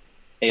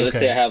 Hey, let's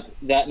say I have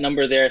that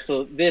number there.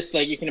 So this,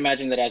 like, you can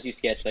imagine that as you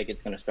sketch, like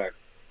it's gonna start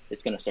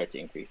to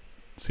increase.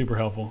 Super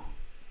helpful.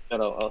 But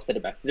I'll set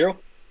it back to 0.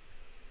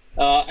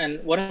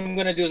 And what I'm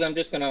gonna do is I'm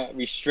just gonna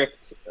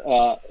restrict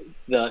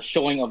the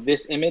showing of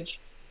this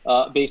image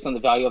based on the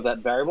value of that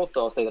variable.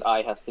 So I'll say that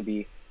I has to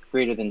be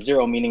greater than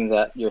 0, meaning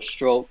that your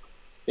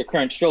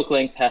current stroke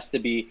length has to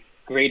be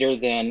greater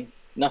than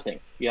nothing.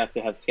 You have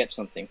to have sketched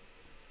something.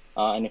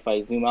 And if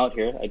I zoom out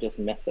here, I just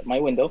messed up my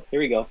window.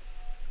 Here we go.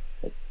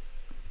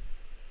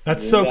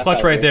 That's Zoom so back clutch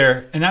out right here.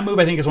 there. And that move,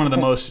 I think, is one of the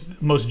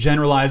most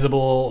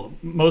generalizable,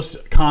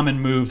 most common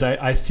moves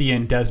I see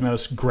in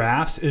Desmos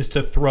graphs is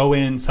to throw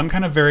in some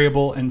kind of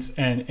variable and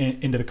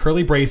into the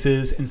curly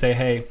braces and say,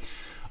 hey,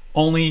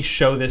 only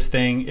show this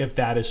thing if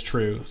that is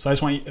true. So I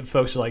just want you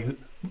folks to like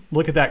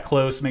look at that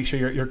close, make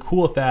sure you're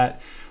cool with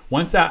that.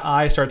 Once that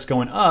eye starts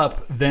going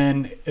up,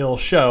 then it'll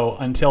show.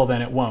 Until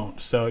then, it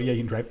won't. So yeah, you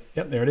can drive.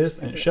 Yep, there it is,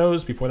 and it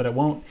shows. Before that, it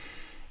won't.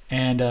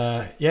 And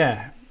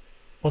yeah,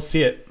 we'll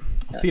see it.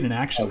 I'll see it in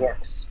action. That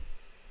works.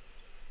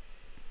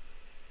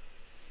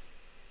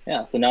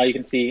 Yeah, so now you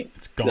can see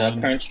It's the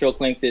gone. current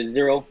stroke length is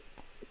 0.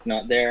 It's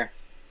not there.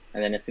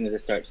 And then as soon as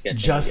it starts sketching,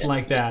 Just again,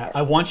 like that.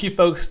 I want you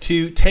folks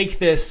to take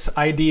this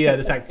idea,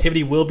 this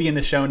activity will be in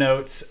the show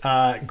notes.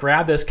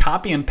 Grab this,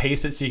 copy and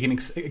paste it so you can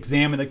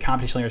examine the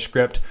computational layer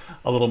script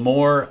a little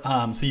more,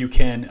 so you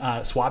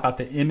can swap out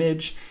the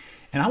image.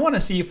 And I want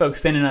to see you folks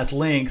sending us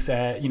links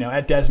at,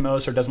 at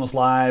Desmos or Desmos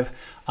Live,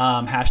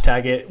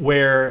 hashtag it,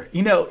 where,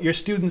 your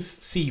students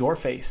see your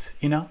face,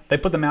 they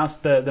put the mouse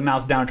down,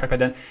 trackpad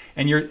down,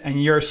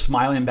 and you're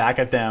smiling back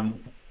at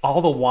them all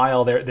the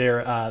while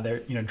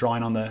they're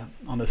drawing on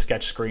the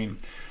sketch screen.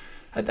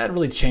 That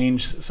really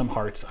changed some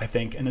hearts, I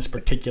think, in this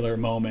particular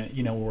moment.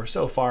 Where we're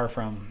so far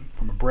from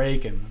a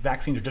break and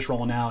vaccines are just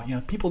rolling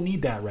out. People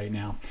need that right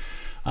now.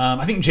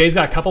 I think Jay's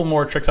got a couple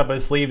more tricks up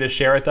his sleeve to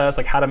share with us,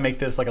 like how to make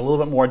this like a little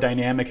bit more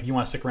dynamic. If you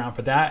want to stick around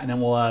for that, and then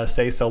we'll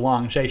say so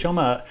long. Jay, show him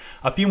a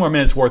few more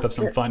minutes worth of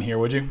some fun here,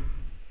 would you?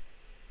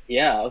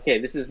 Yeah. Okay.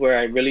 This is where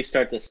I really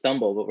start to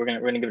stumble, but we're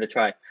gonna give it a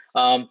try.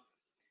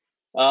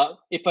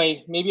 If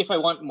I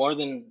want more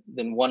than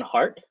one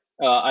heart,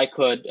 I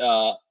could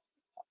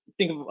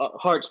think of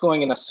hearts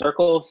going in a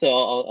circle. So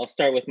I'll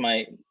start with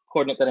my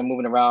coordinate that I'm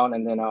moving around,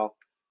 and then I'll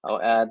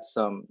add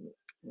some.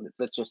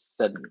 Let's just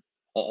set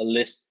a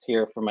list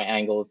here for my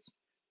angles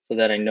so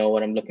that I know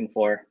what I'm looking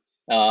for.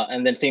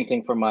 And then same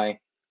thing for my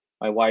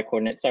y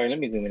coordinate. Sorry, let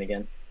me zoom in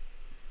again.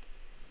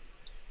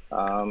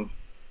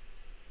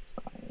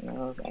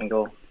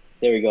 Angle.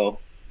 There we go.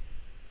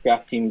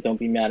 Graph team, don't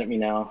be mad at me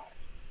now.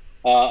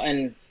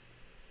 And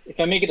if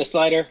I make it a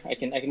slider, I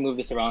can move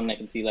this around, and I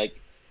can see like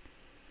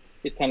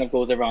it kind of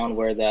goes around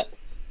where that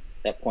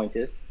point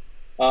is.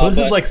 So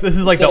this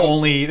is like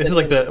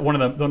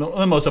one of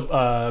the most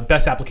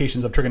best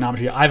applications of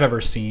trigonometry I've ever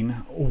seen,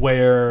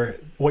 where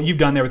what you've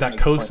done there with that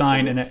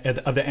cosine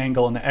of the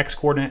angle and the x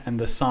coordinate and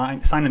the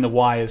sine and the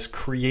y has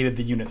created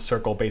the unit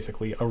circle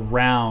basically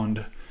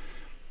around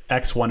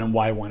x1 and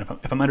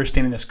y1. If I'm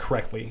understanding this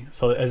correctly,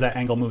 so as that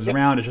angle moves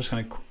around, it's just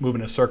going to move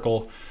in a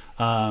circle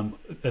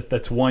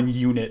that's 1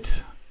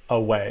 unit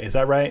away. Is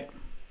that right?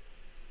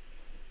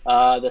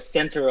 The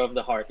center of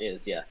the heart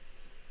is, yes.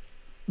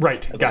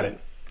 Right. Got it.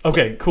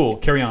 Okay, cool.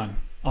 Carry on.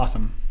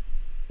 Awesome.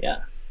 Yeah.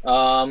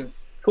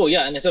 Cool.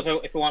 Yeah. And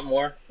so if I want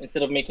more,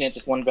 instead of making it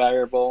just one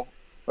variable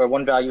or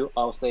one value,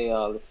 I'll say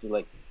let's do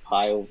like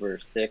pi over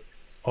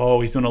 6.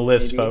 Oh, he's doing a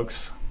list, maybe.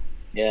 Folks.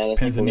 Yeah, let's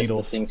Pins make and a list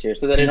needles. of things here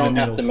so that I don't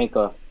have to make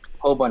a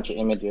whole bunch of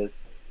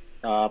images.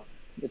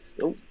 Let's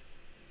not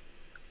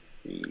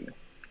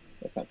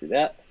do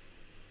that.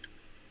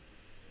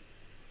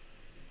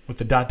 With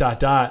the ...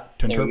 to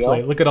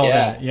interpolate. Look at all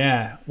that.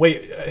 Yeah.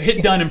 Wait,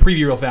 hit done and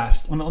preview real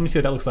fast. Let me see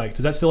what that looks like.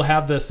 Does that still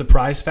have the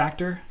surprise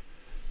factor?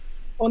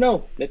 Oh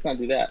no, let's not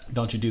do that.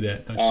 Don't you do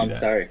that. Don't you do that.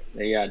 Sorry.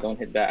 Yeah, don't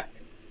hit back.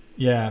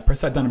 Yeah,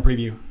 press that done and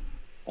preview.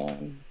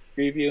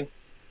 Preview.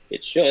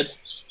 It should.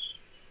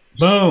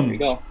 Boom. There you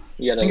go.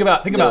 You Think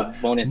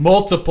about bonus.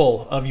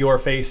 multiple of your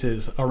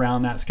faces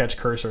around that sketch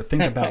cursor.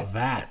 Think about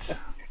that.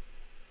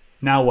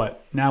 Now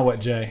what? Now what,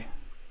 Jay?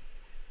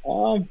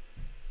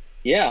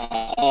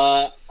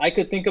 Yeah, I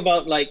could think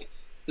about like,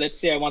 let's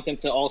say I want them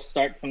to all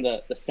start from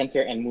the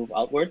center and move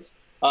outwards.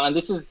 And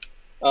this is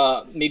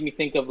made me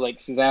think of like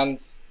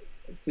Suzanne's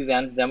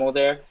demo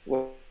there.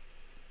 Where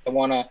I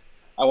wanna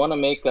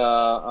make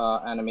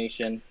a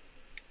animation.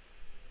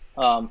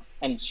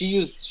 And she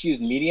used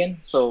median,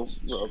 so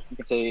you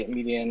could say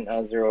median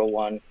 0,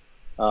 1,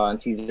 and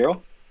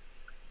T0,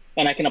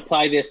 and I can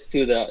apply this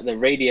to the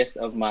radius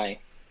of my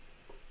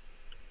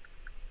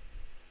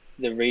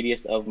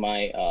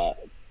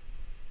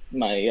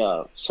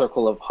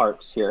circle of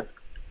hearts here.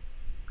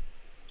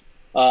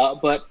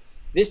 But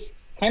this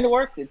kind of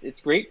works.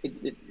 It's great.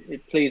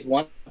 It plays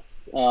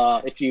once.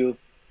 If you're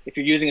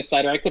using a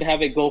slider, I could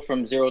have it go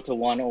from 0 to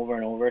 1 over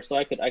and over. So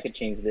I could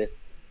change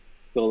this,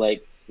 go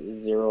like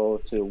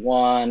 0 to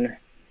 1,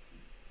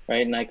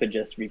 right? And I could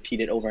just repeat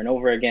it over and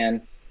over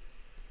again.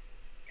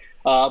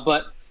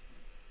 But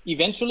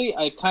eventually,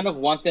 I kind of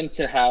want them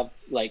to have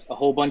like a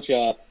whole bunch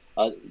of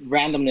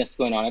randomness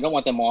going on. I don't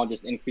want them all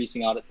just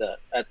increasing out at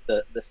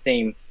the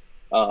same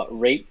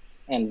rate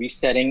and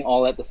resetting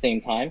all at the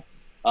same time.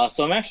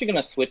 So I'm actually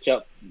going to switch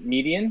up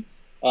median,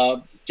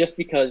 just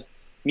because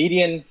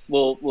median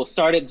will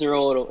start at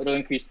 0. It'll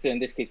increase to, in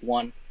this case,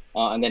 1,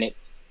 and then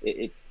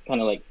it kind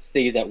of like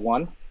stays at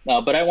 1.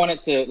 But I want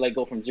it to like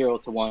go from 0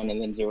 to 1, and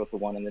then 0 to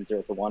 1, and then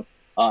 0 to 1,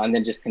 and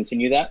then just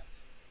continue that.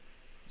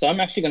 So I'm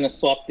actually going to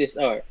swap this.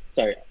 Oh,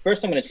 sorry.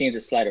 First, I'm going to change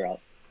the slider out.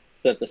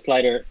 so that the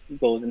slider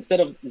goes, instead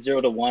of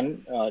 0 to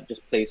 1,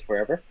 just plays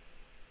forever.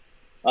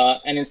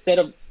 And instead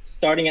of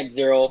starting at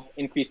 0,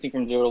 increasing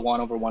from 0 to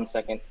 1 over 1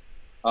 second,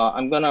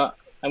 I'm gonna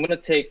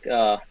take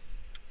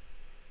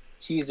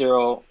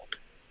T0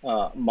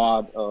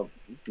 mod of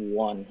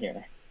 1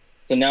 here.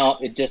 So now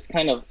it just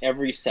kind of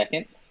every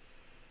second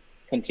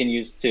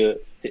continues to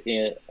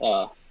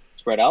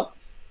spread out.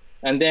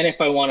 And then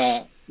if I want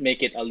to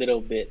make it a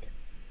little bit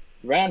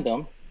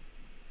random,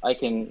 I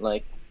can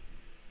like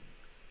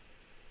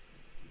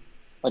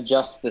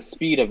adjust the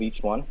speed of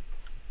each one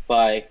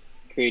by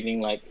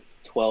creating like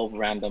 12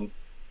 random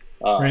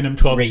random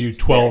 12 is you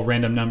 12 there.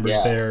 random numbers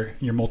Yeah. there.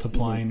 You're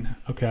multiplying.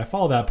 Okay, I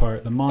follow that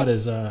part. The mod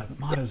is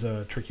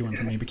a tricky one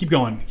for me, but keep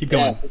going. Keep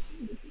going. Yeah, so,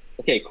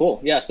 okay, cool.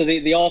 Yeah, so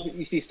they all,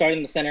 you see, start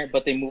in the center,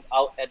 but they move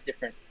out at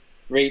different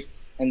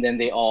rates, and then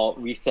they all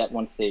reset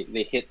once they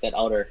hit that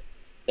outer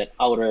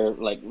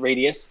like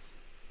radius.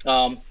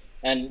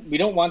 And we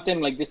don't want them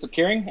like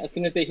disappearing as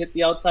soon as they hit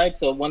the outside.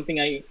 So one thing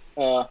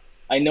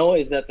I know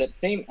is that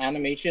same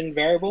animation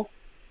variable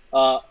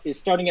is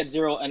starting at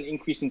 0 and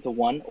increasing to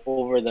 1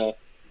 over the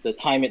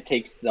time it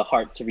takes the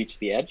heart to reach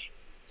the edge.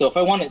 So if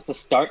I want it to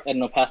start at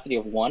an opacity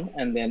of 1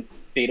 and then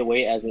fade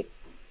away as it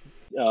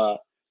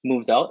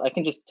moves out, I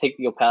can just take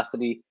the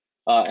opacity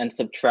and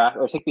subtract,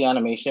 or take the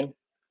animation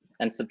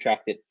and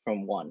subtract it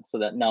from 1, so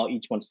that now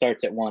each one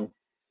starts at 1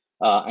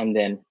 and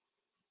then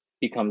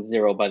becomes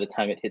 0 by the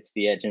time it hits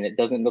the edge. And it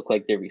doesn't look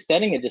like they're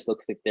resetting, it just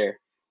looks like they're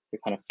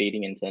kind of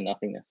fading into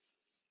nothingness.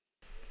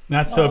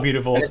 That's so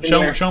beautiful. Show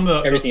them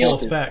the full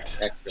effect.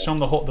 Extra. Show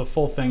them the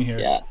full thing here.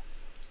 Yeah.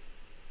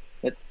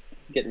 Let's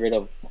get rid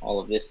of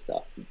all of this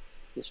stuff,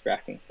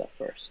 distracting stuff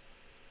first.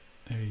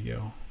 There you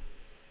go.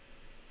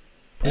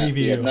 Yeah, Preview. so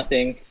you have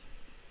nothing,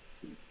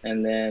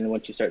 and then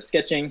once you start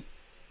sketching,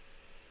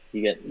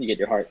 you get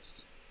your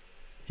hearts.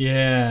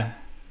 Yeah,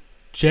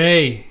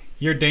 Jay,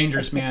 you're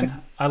dangerous,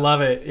 man. I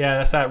love it. Yeah,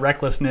 that's that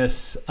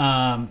recklessness.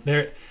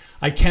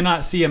 I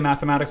cannot see a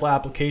mathematical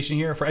application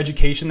here for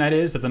education, that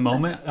is, at the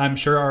moment. I'm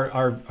sure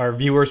our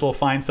viewers will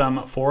find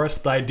some for us,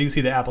 but I do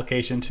see the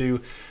application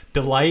to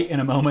delight in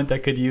a moment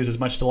that could use as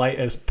much delight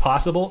as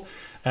possible.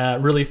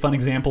 Really fun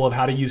example of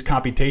how to use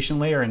computation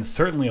layer, and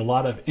certainly a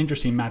lot of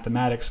interesting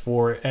mathematics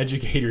for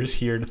educators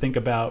here to think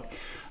about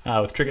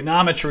with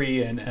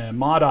trigonometry and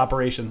mod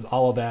operations,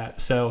 all of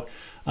that. So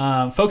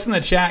folks in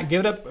the chat, give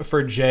it up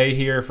for Jay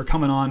here for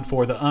coming on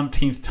for the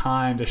umpteenth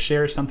time to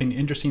share something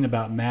interesting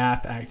about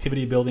math,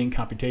 activity building,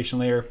 computation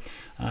layer.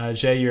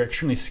 Jay, you're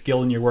extremely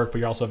skilled in your work, but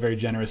you're also a very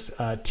generous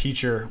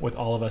teacher with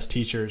all of us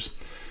teachers.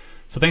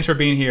 So thanks for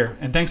being here,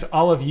 and thanks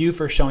all of you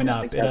for showing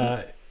up.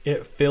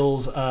 It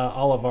fills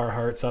all of our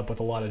hearts up with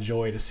a lot of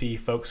joy to see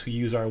folks who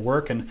use our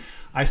work. And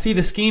I see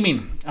the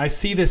scheming. I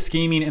see the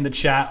scheming in the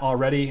chat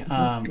already.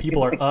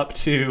 People are up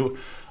to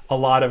a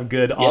lot of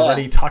good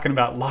already, talking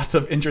about lots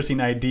of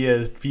interesting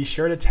ideas. Be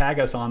sure to tag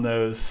us on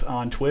those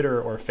on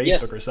Twitter or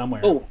Facebook or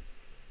somewhere. Oh,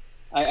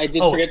 I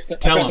did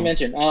forget to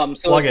mention.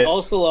 So it's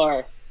also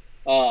our,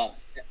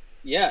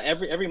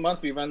 every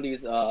month we run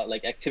these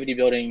like activity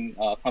building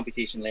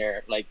computation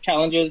layer like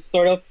challenges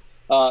sort of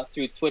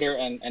through Twitter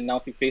and now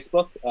through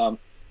Facebook.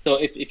 So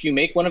if you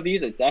make one of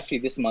these, it's actually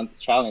this month's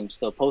challenge.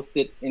 So post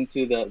it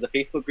into the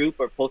Facebook group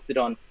or post it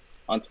on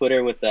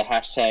Twitter with the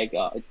hashtag,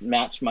 it's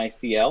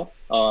matchmycl.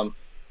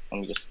 Let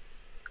me just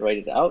write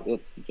it out.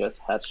 It's just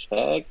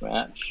hashtag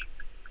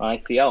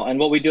matchmycl. And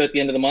what we do at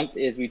the end of the month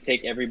is we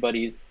take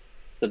everybody's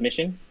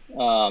submissions,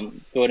 throw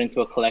it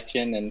into a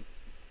collection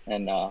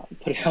and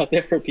put it out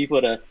there for people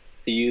to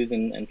use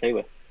and play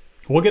with.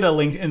 We'll get a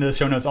link in the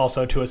show notes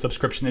also to a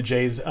subscription to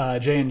Jay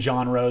and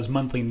John Rowe's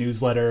monthly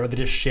newsletter. They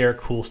just share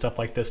cool stuff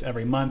like this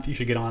every month. You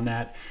should get on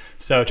that.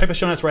 So check the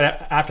show notes right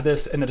after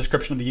this in the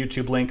description of the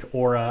YouTube link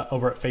or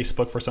over at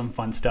Facebook for some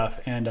fun stuff.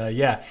 And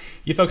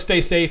you folks stay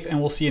safe, and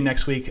we'll see you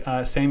next week.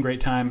 Same great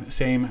time,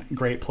 same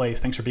great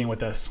place. Thanks for being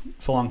with us.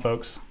 So long,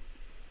 folks.